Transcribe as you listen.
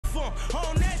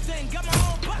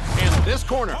And this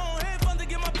corner.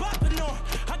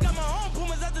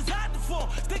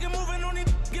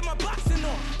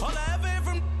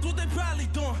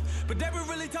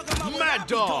 Mad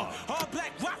Dog.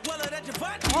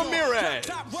 Ramirez.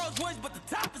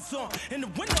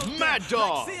 Mad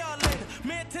Dog.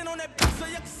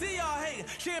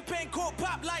 Champagne cork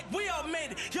pop like we all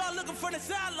made it. Y'all looking for the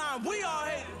sideline, we all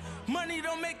hate it. Money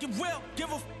don't make it real.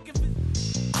 Give a f if it.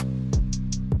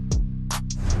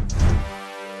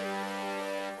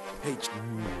 Hey,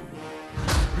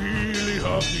 really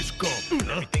have this cup.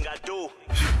 Everything I do,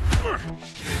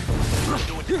 I'm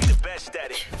doing to be the best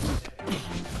at it.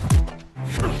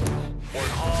 Work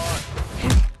hard,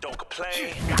 don't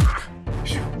complain.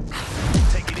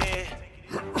 Take it in,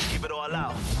 keep it all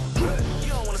out. You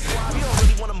don't wanna squab, you don't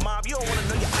really wanna mob, you don't wanna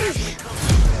know your eyes when it comes to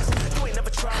the best. You ain't never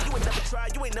tried,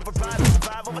 you ain't never ride or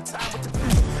survive over time with the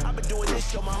best. I've been doing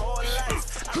this show my whole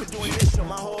life. I've been doing this show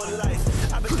my whole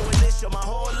life. I've been doing this show my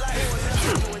whole life.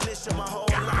 I've been doing this show my whole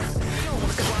life. You don't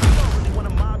wanna squab, you don't really wanna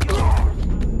mob, you don't.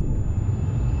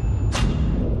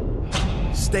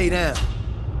 Stay down.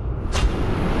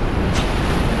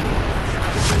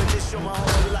 I've been doing this show my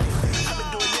whole life. I've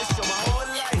been doing this show my whole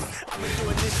life. I've been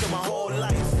doing this show my whole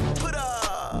life. Put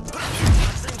up.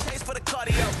 Same taste for the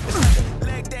cardio.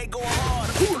 Leg day going hard.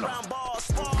 I'm around balls,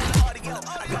 small audio.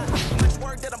 Much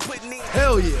work that I'm putting in.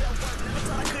 Hell yeah.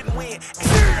 I couldn't win. I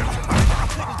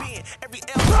couldn't be in. Every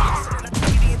L I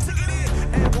took it in.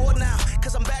 And war now,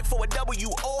 cause I'm back for a W.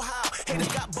 Oh how. Haters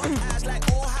got bug eyes like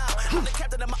oh how. I'm the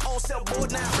captain of my own cell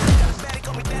board now. Got a baddie,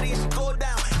 call me daddy, and she go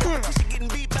down. She getting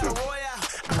beat battle royale.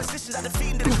 Oppositions I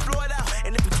defeat and then explore it out.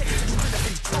 And if we take it to the street, I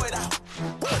can destroy it out.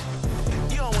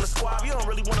 You don't wanna squab, you don't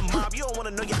really wanna mob, you don't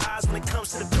wanna know your eyes when it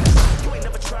comes to the best. You ain't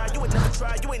never tried, you ain't never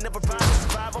tried, you ain't never ride or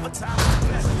survive over time with the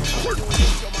best. I've been doing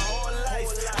this show my whole life.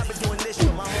 I've been doing this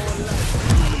show my whole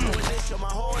life. I've been doing this show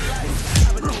my whole life.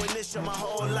 I've been doing this show my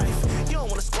whole life. You don't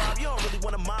wanna squab, you don't really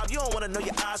wanna mob, you don't wanna know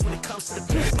your eyes when it comes to the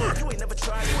best. You ain't never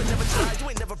tried, you ain't never tried, you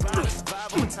ain't never ride or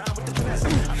survive over time with the best.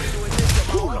 I've been doing this show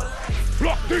my whole life.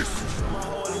 Block this! My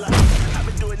whole life. I've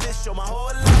been doing this show my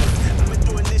whole life. I've been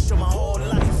doing this show my whole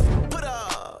life. Put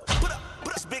up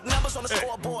big numbers on the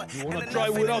scoreboard. You wanna try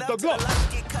without the glove?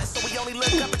 So we only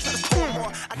look up and try to score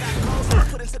more. I got goals that I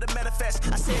put into the manifest.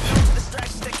 I said no to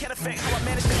distractions that can't affect how I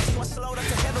manage that. So I slowed up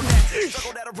to handle that.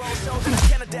 Struggle that a roll show that I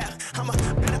can't adapt. I'm a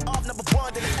better off number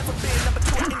one than I ever been. Number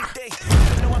two at any day.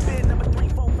 Even though I've been number 3,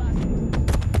 4, 5.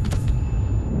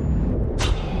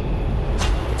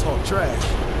 Talk trash.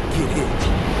 Get hit.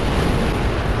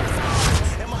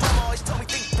 And my mama always told me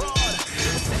think broad.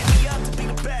 It was setting me up to be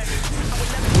the best. I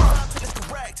would never give up till it's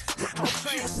correct. I was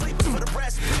trained with sleepers for the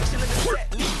rest. Preaching in the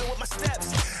set, leaving with my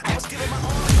steps. I was giving my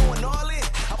all, going all in.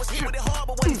 I was hit with it hard,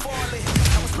 but wasn't falling.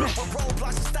 I was met with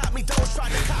roadblocks to stop me. Those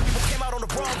tried to copy, but came out on the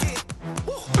wrong end.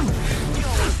 Woo. You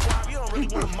don't wanna squab, you don't really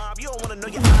wanna mob, you don't wanna know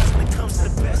your eyes when it comes to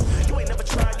the best. You ain't never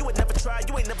tried, you ain't never tried,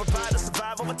 you ain't never ride or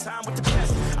survive over time with the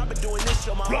best. I've been doing this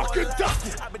show my whole life.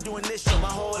 I've been doing this show my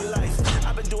whole life.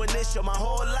 I've been doing this show my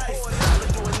whole life. I've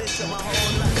been doing this show my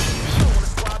whole life. You don't wanna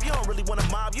squab, you don't really wanna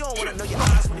mob, you don't wanna know your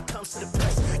eyes when it comes to the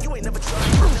best. You ain't never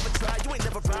tried, you ain't never tried, you ain't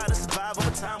never ride or survive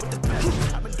over time with the best.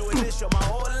 I've been doing this show my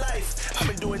whole life. I've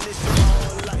been doing this show my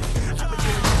whole life. I've been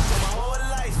doing this show my whole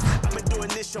life. I've been doing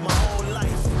this show my whole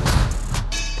life.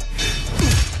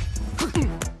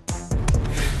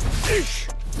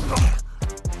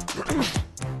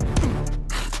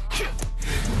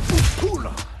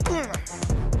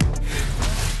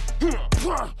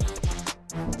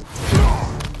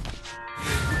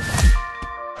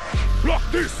 Block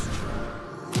this!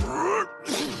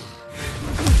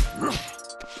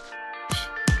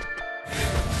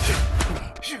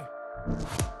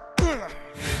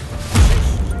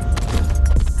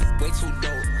 Way too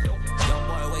dope. Young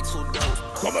boy, way too dope.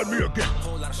 Come at me again.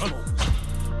 Whole lot of smoke.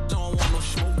 Don't want no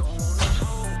smoke.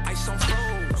 Ice on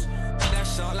froze.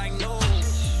 That's all I know.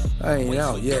 I ain't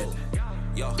out yet.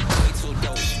 Yo, way too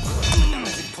dope.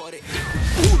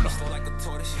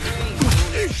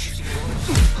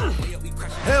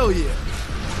 Hell yeah.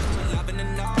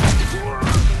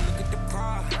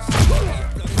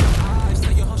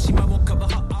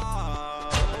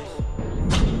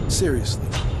 Seriously,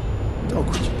 don't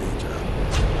quit your day job.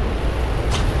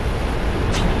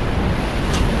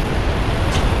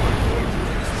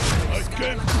 I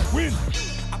can win.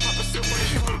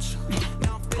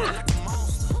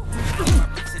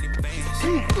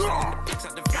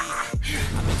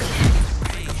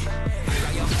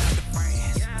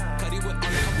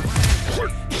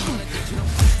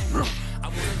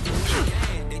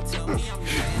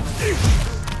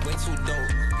 Way too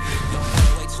dope.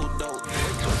 Way too dope.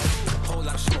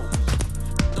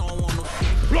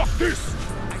 this!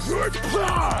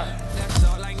 That's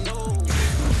all I know.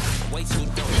 Way too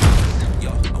dope.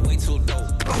 Yo, I'm way too dope.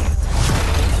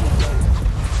 Way too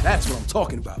dope. That's what I'm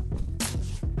talking about.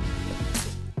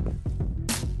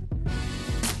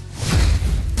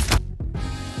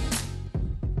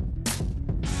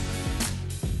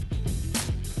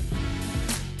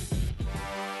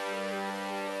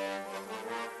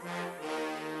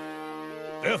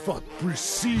 Effort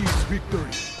precedes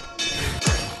victory.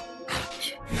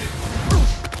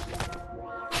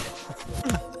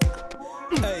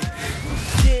 Hey,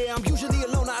 yeah, I'm usually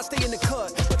alone, I stay in the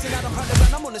cut. But tonight I'm running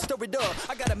around, I'm on the stir it up.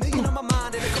 I got $1 million on my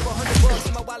mind and a couple $100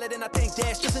 in my wallet, and I think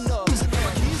that's just enough. My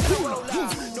keys in the roll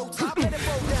out, no top, let it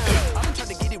fold down. I'm trying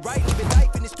to get it right, living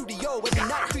life in the studio every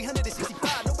night.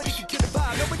 365, nobody can kill the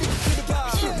vibe, nobody can kill the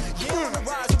vibe. Yeah, on the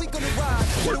rise, we gonna ride.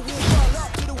 Till the wheels fall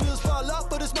up, till the wheels fall up.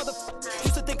 But this motherfucker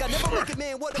used to think I never make it,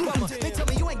 man, what a bummer. They tell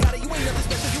me you ain't got it, you ain't nothing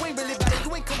special, you ain't really bad,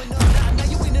 you ain't coming up. Now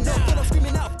you ain't enough, but I'm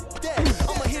screaming out that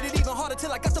I'ma hit it even harder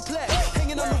till I got the play.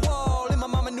 Hanging on the wall in my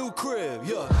mama new crib,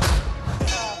 yeah.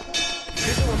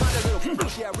 This is reminder, little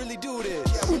push, yeah, I really do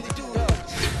this, yeah, I really do this.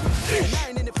 And I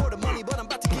ain't in it for the money, but I'm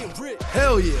about to get rich.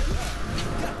 Hell yeah.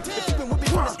 If you've been with me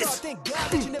from the start, thank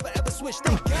God that you never ever switch.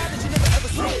 Thank God that you never ever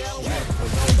switch. I don't really fuck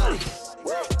with nobody.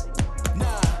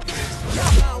 Nah, I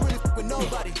don't really fuck with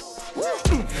nobody.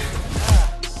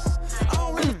 I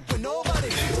don't really fuck with nobody.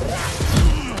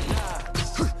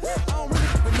 I don't really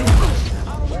fuck with nobody.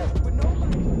 I don't really fuck with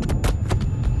nobody.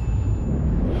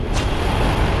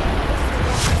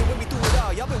 With me through it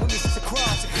all, y'all been with me since the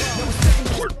cross. Now we second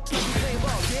we playing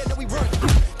ball, yeah, now we run.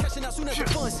 Cashing out soon as the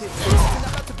funds hit. And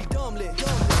I'm about to be dumb lit.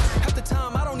 Half the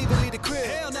time I don't even leave the crib.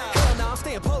 Hell nah, I'm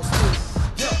staying posted.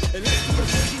 Yeah, and let's be a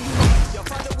vision you need. Y'all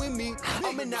following me.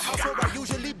 I'm in the house where I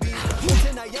usually be.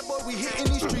 Tonight, yeah, boy, we hitting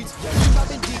these streets. Yeah, we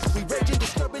mobbing deep, we raging,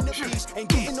 disturbing the peace. Ain't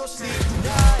getting no sleep,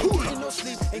 nah, ain't getting no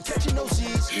sleep. Ain't catching no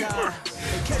Z's, nah,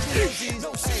 ain't catching no Z's,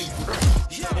 no Z's.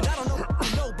 And I don't know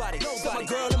nobody. Got my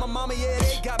girl and my mama, yeah,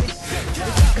 they got me. They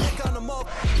got me like on the mall.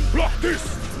 Block this!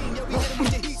 Yeah, we hit him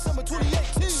with the heat, summer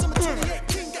 2018. Summer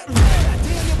 2018, goddamn,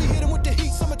 yeah, we hit him with the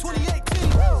heat, summer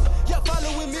 2018. Y'all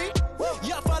following me?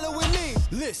 Y'all following me?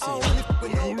 Listen, I don't really fuck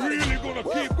with You nobody. really gonna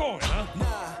keep going, huh? Nah,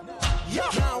 I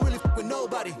don't really fuck with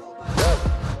nobody. Nah, I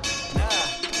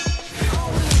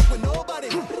don't really fuck with nobody.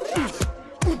 Nah,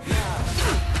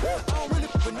 I don't really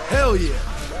fuck with nobody. Hell yeah.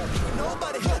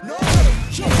 Nobody, nobody.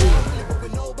 I don't really fuck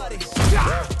with nobody.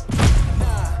 Nah,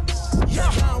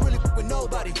 I don't really fuck with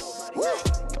nobody.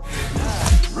 Nah,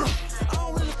 I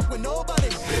don't really fuck with nobody.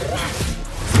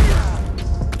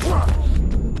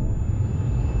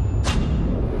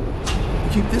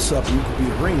 Keep this up and you could be a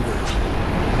ring girl.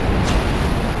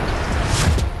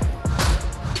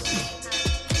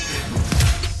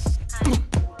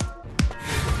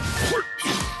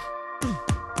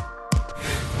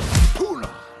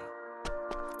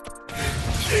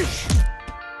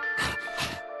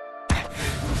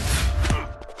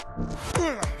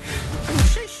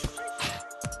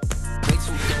 Way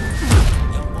too dope.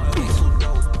 Young boy, way too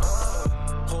dope.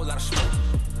 Whole lot of smoke.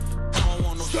 Don't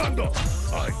want no Stand up!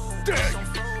 I dare you!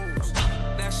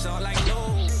 That's all I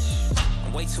know.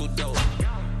 I'm way too dope.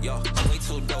 Yo, I'm way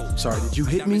too dope. Sorry, did you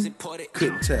hit me?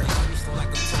 Couldn't tell.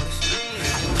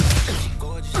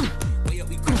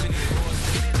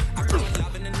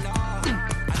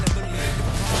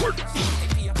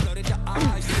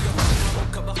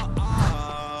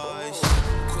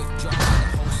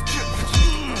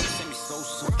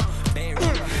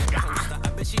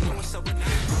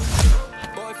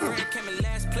 Boyfriend came in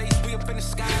last place, we up in the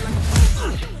sky like a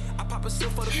poster. I pop a sip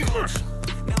for the culture.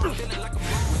 Now I'm feeling like a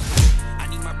monster. I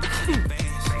need my bitch in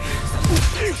advance.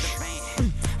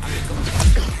 I make a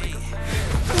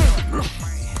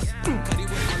cut it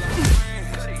with all of my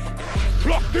friends.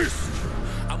 Block this!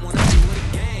 I wanna do it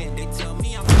again. They tell me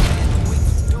I'm way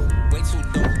too dope. Way too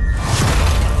dope.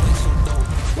 Way too dope.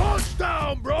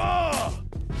 Touchdown, bro!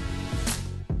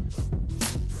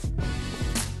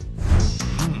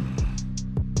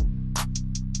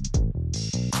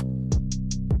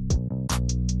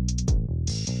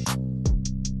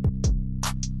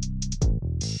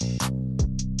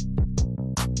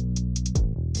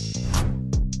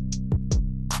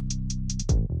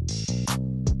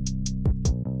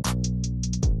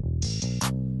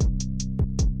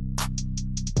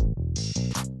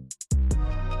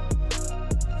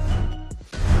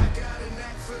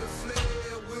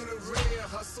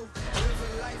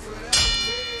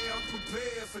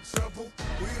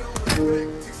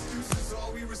 Excuses,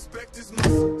 all we respect is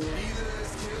muscle. Either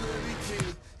it's kill or be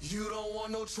killed. You don't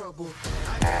want no trouble.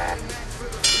 I got an act for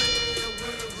the flair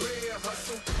with a rare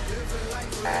hustle. Living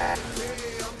life without a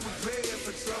care. I'm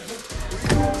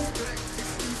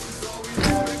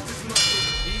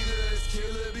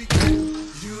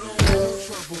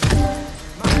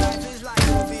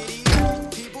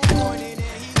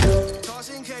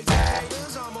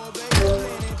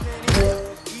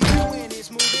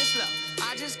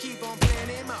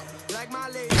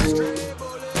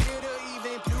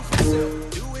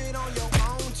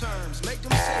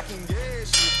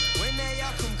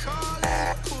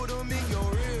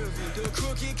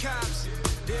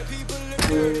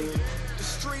dirty. The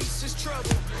streets is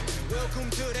trouble. Welcome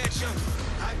to that jungle.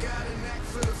 I got a knack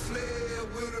for the flair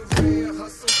with a rare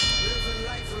hustle. Living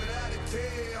life without a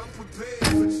care. I'm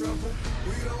prepared for trouble.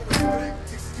 We don't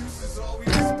respect excuses. All we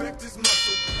respect is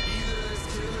muscle. Either it's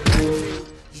kill or kill.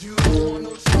 You don't want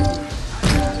no trouble.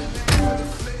 I got a knack for the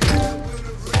flair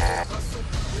with a rare hustle.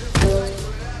 Living life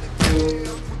without a care.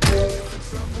 I'm prepared for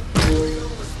trouble. We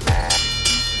don't respect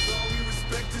excuses. All we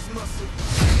respect is muscle.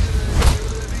 Either it's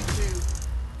kill or be killed.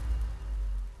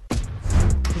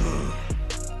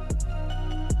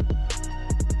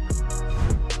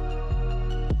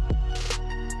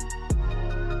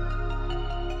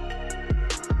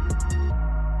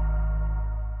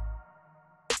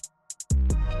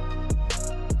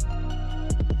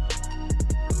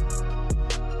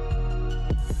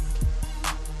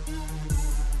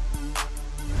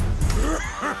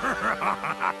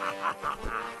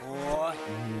 Boy.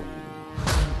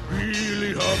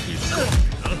 Really hug is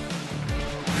talking, huh?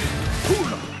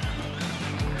 Hula!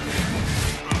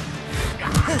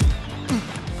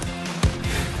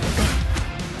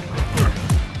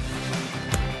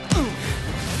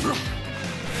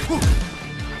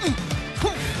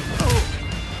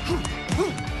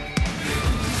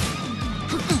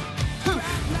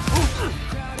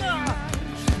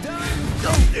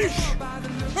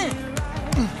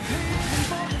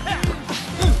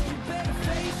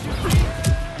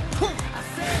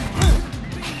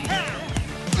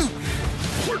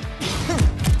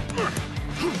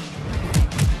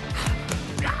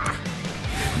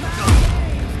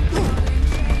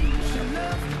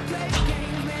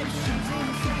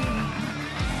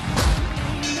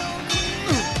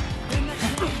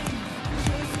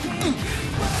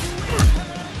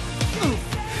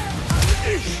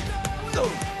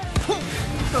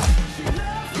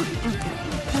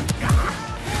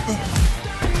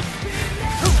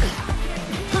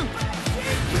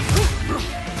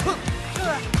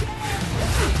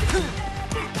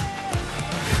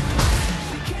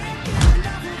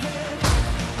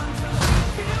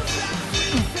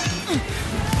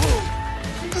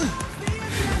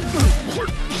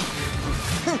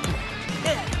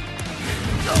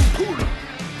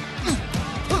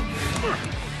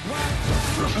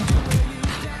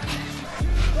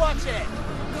 Watch it.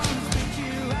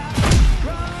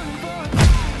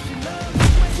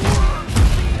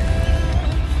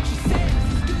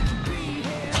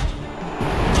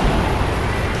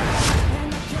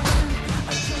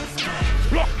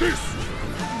 Block this!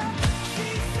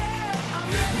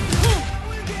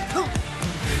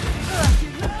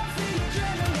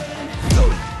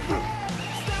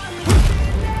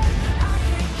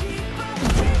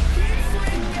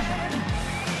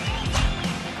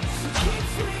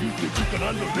 You think you can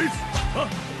handle this? Huh?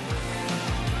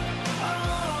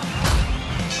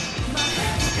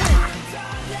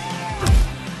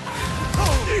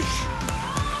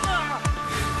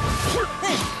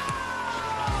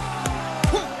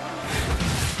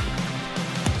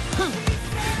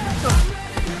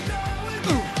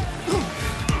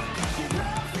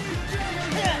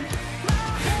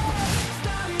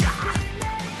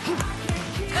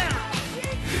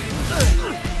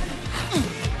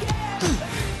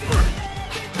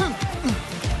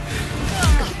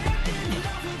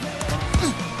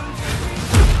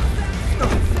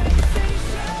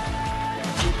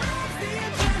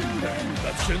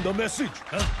 Send a message,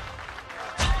 huh?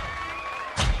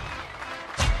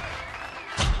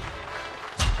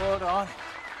 Hold on.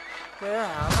 Where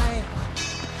am I?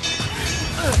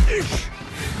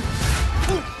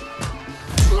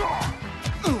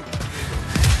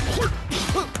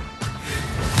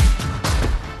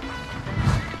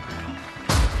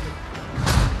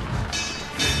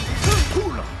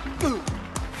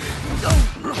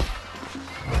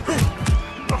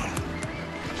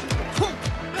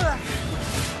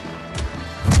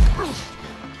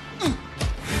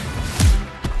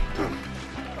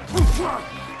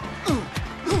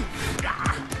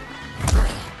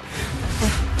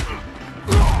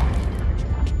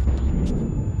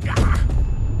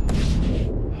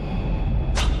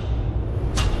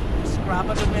 Scrap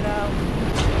it a minute.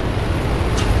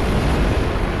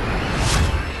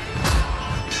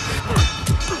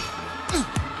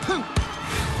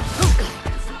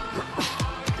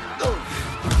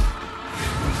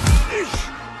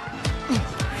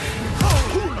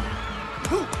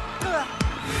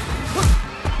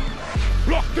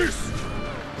 Block this!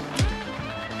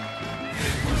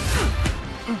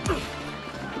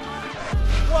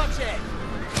 Watch it.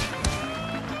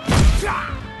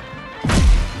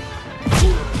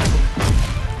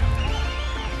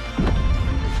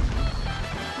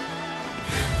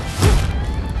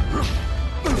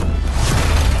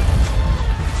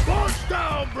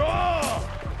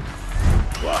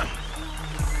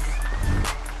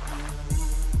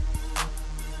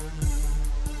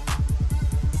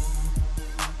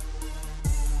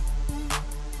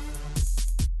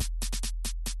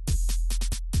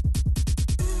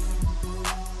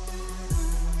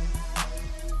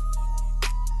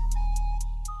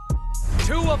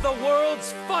 of the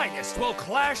world's finest will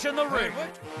clash in the ring.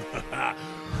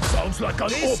 Sounds like an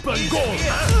open is goal. it.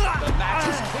 The match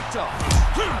is kicked off.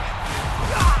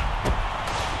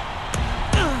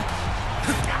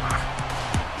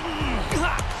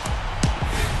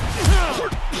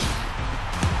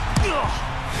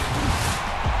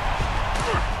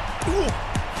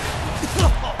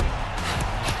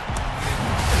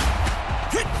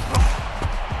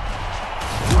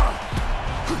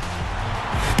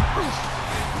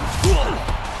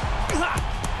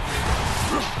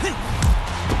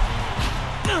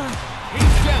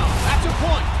 He's down. That's a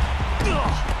point.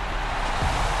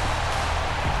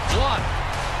 One.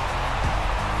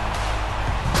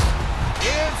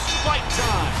 It's fight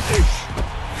time.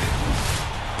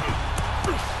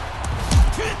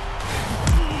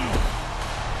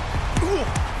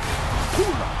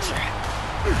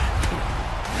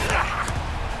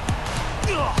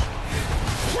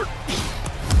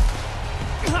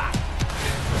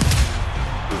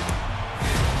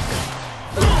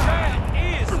 Man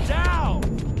is down.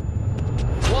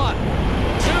 1,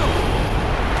 2.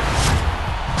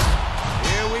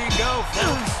 Here we go,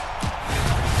 folks.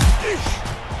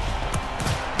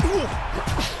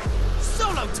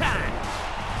 Solo time.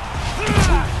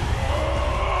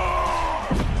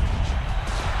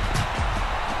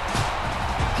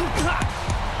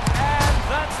 And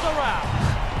that's the round.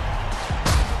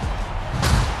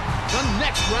 The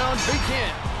next round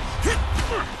begins.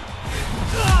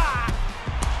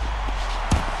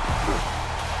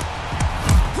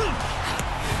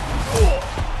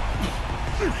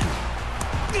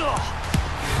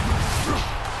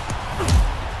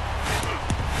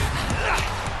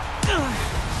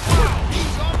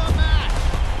 He's on the mat.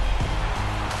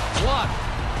 1,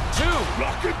 2,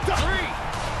 Lock it down. 3,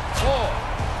 4,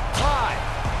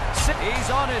 5, 6. He's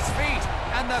on his feet,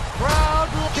 and the crowd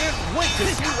can't wait to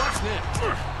see what's next.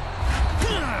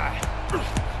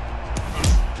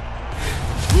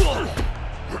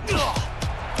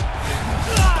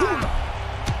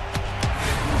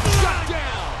 Shut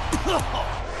down.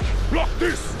 Block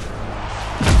this.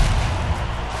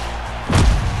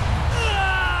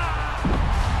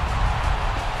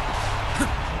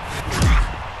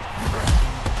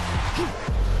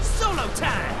 Solo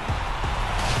time.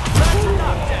 That's a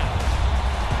knockdown.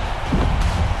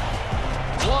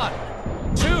 1,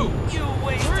 2, You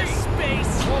wasted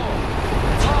space. 4,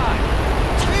 5.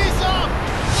 He's up.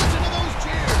 Listen to those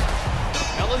cheers. The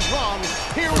bell is rung.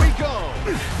 Here we go.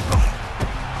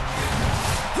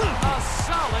 A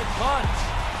solid punch.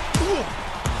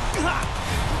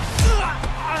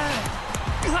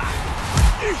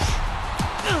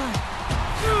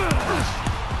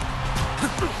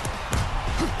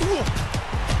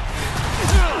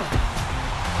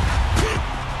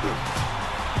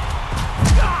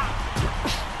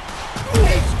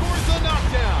 He scores the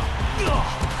knockdown.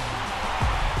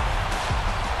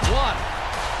 1,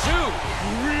 2,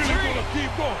 Really gonna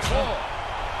keep going, 4, huh?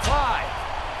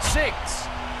 5, 6,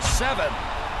 7,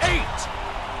 8.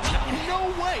 No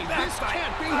way! This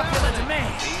can't be Popular happening!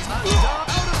 demand. He's out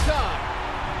of time.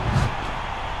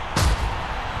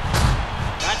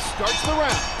 That starts the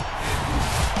round.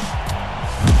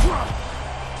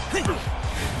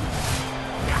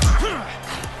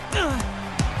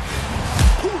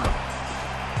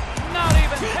 Not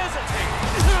even hesitating.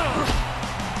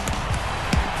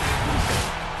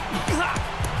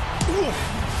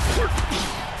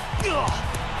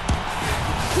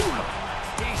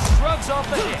 He shrugs off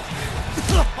the hit.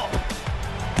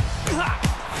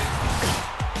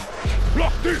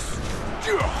 Block this.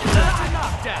 That's a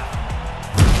knockdown.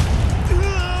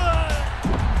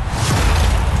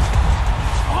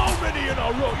 How many in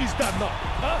a row is that now?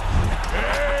 Huh?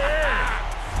 Hey!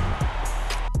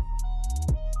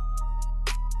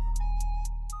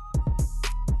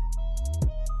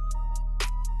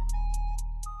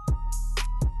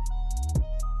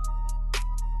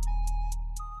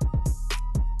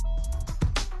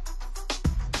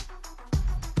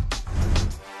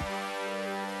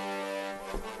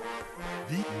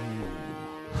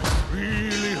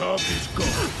 Really have this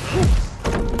going.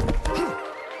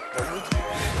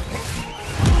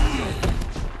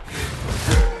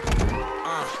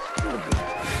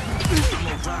 I'm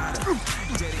a rider,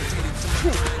 dedicated to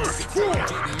my grind.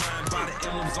 Security mind by the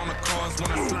emblems on the cars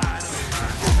when I slide up.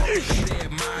 They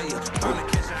admire, wanna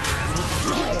catch your eyes with the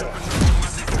drone dripping on my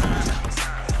designer.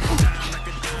 Shine like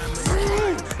a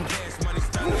diamond. Cash money,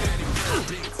 style, daddy,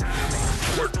 big time.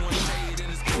 First doing shade in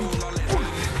the school, all that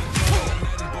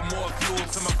nothing but more fuel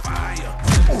to my fire.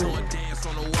 So I dance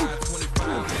on the wire, 25,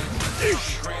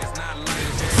 grass not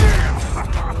light.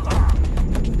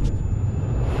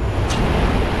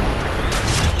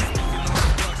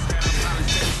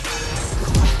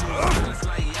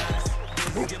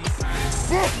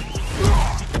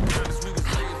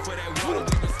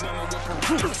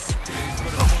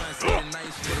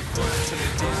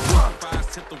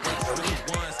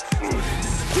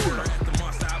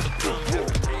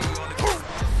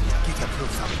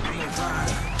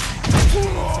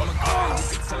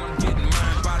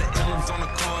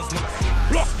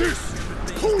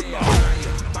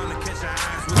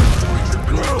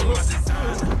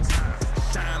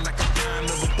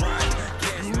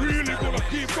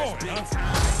 keep going, huh?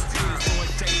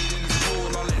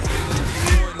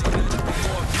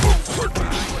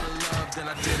 Then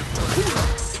I did it for the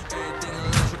everything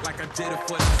electric like I did it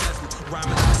for the Tesla.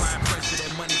 Rhyming, applying pressure,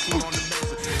 that money too on the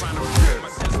measure. Trying to repair my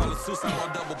chest while the suits I'm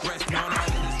on double breast. On all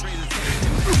in the streets,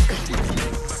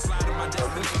 I slide to my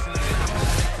destination, I stop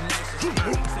at the connection.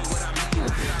 Say what I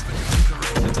mean, stop at the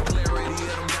correction. The clarity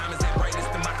of them diamonds, that brightness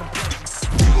to my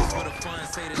complexion. For the fun,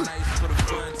 say the nice for the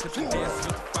fun. Tip the dance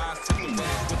with the fives, tip the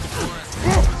best with the ones.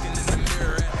 Looking in the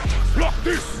mirror at Block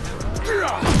this!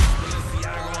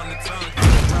 Balenciaga on the tongue.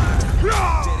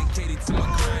 Dedicated to my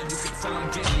grind, you can tell I'm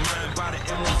getting mine. By the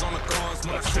emeralds on the cars,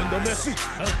 when I Send a message,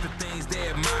 huh? the things they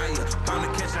admire. Bound to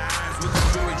catch your eyes with the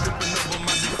jewelry dripping over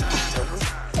my desire.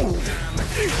 Time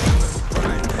like a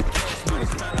bride. Cash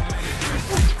money's trying to manifest.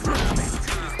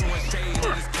 Haters throwing shade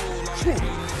and it's cold. All the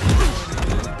hating is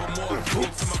blowing, but more fuel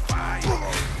to my fire.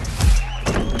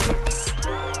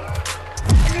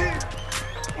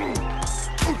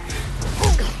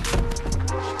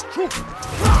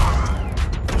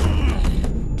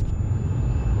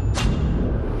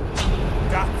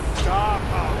 That's star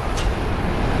power.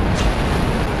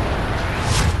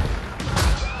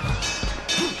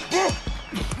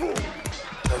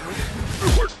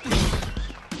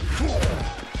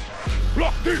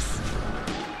 Block this!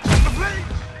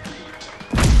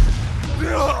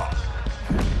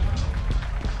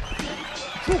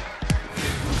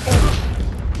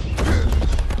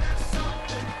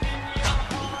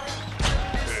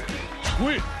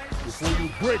 Quick, before you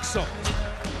break something.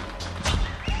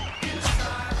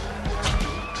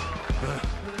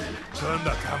 Turn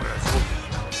the cameras off.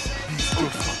 He's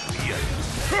good for real.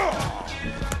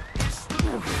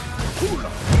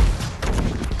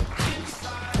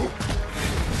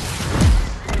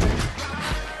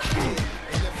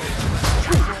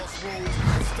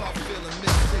 Start feeling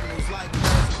mixed signals like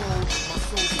glass cold. My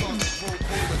soul starts to grow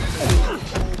colder than the water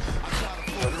cold. I try to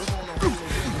focus on the whole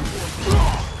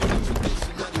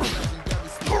tradition of the legendary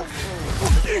Stone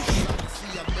Cold.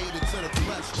 See, I made it to the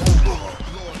threshold.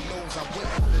 Lord knows I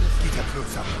waited for this.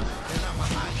 And I'm a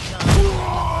icon.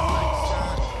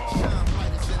 Shine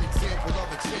bright as an example of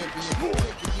a champion.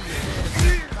 Taking the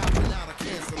advantage, popping out of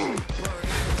cancer. Burn out of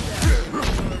champion.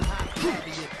 Learn how to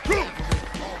carry it.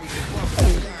 Always above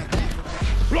and beyond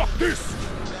average. Block this!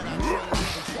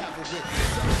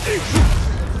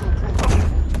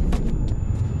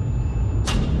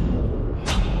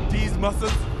 These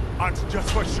muscles aren't just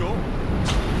for show.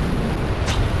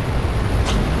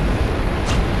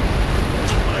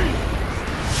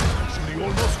 Actually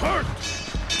almost hurt.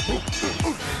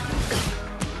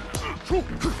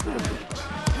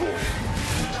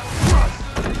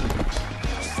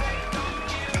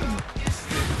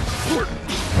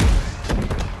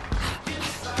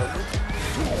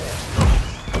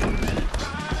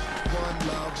 One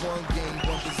love, one game,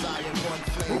 one desire, one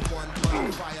flame,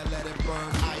 one fire, let it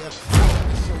burn higher.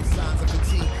 Show signs of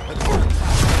fatigue, a turn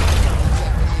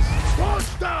definition. Punch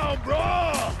down, bro!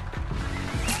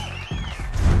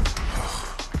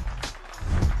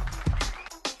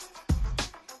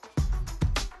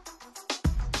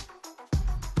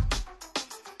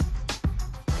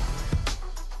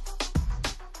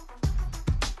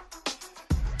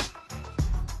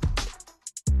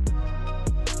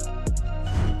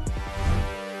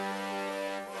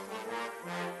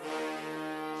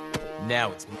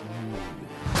 Now it's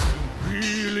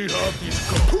Really have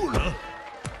this cool, huh?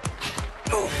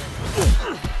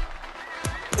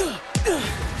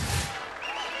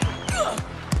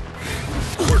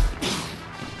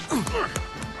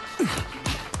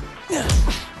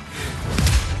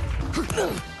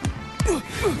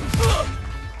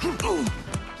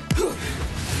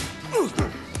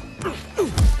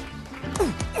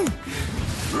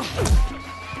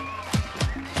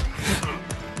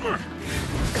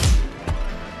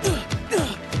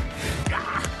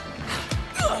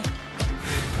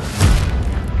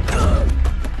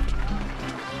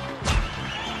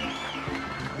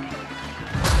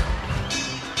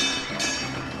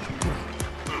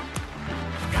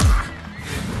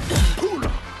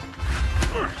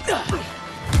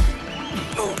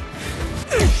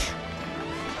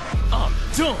 I'm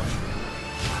done.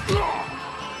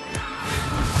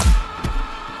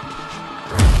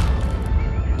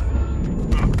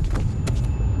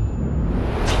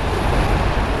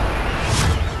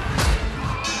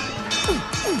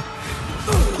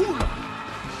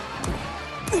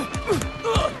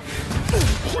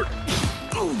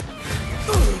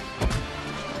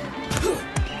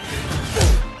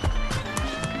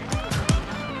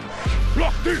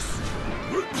 Block this!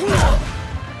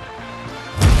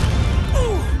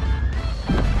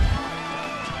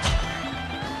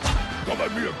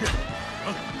 me again.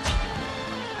 Huh?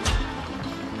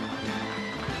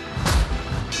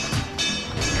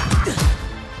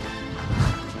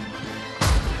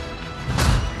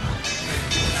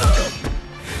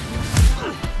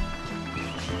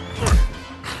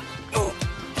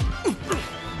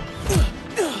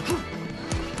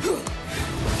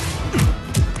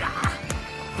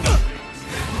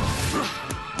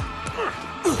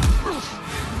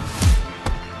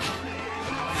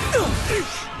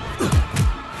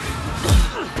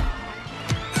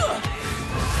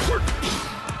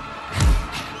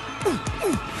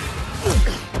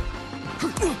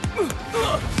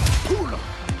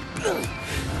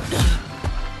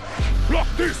 Block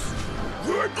this!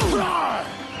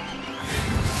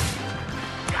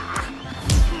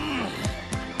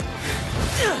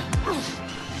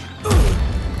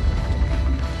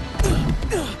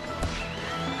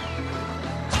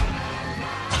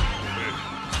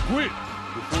 Quit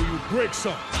before you break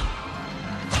something.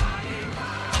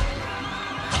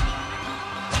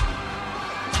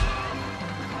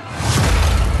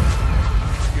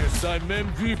 Guess I'm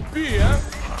MVP, huh?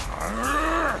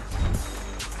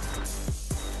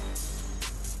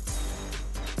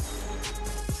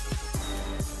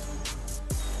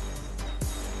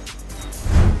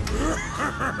 Ha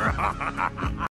ha ha ha!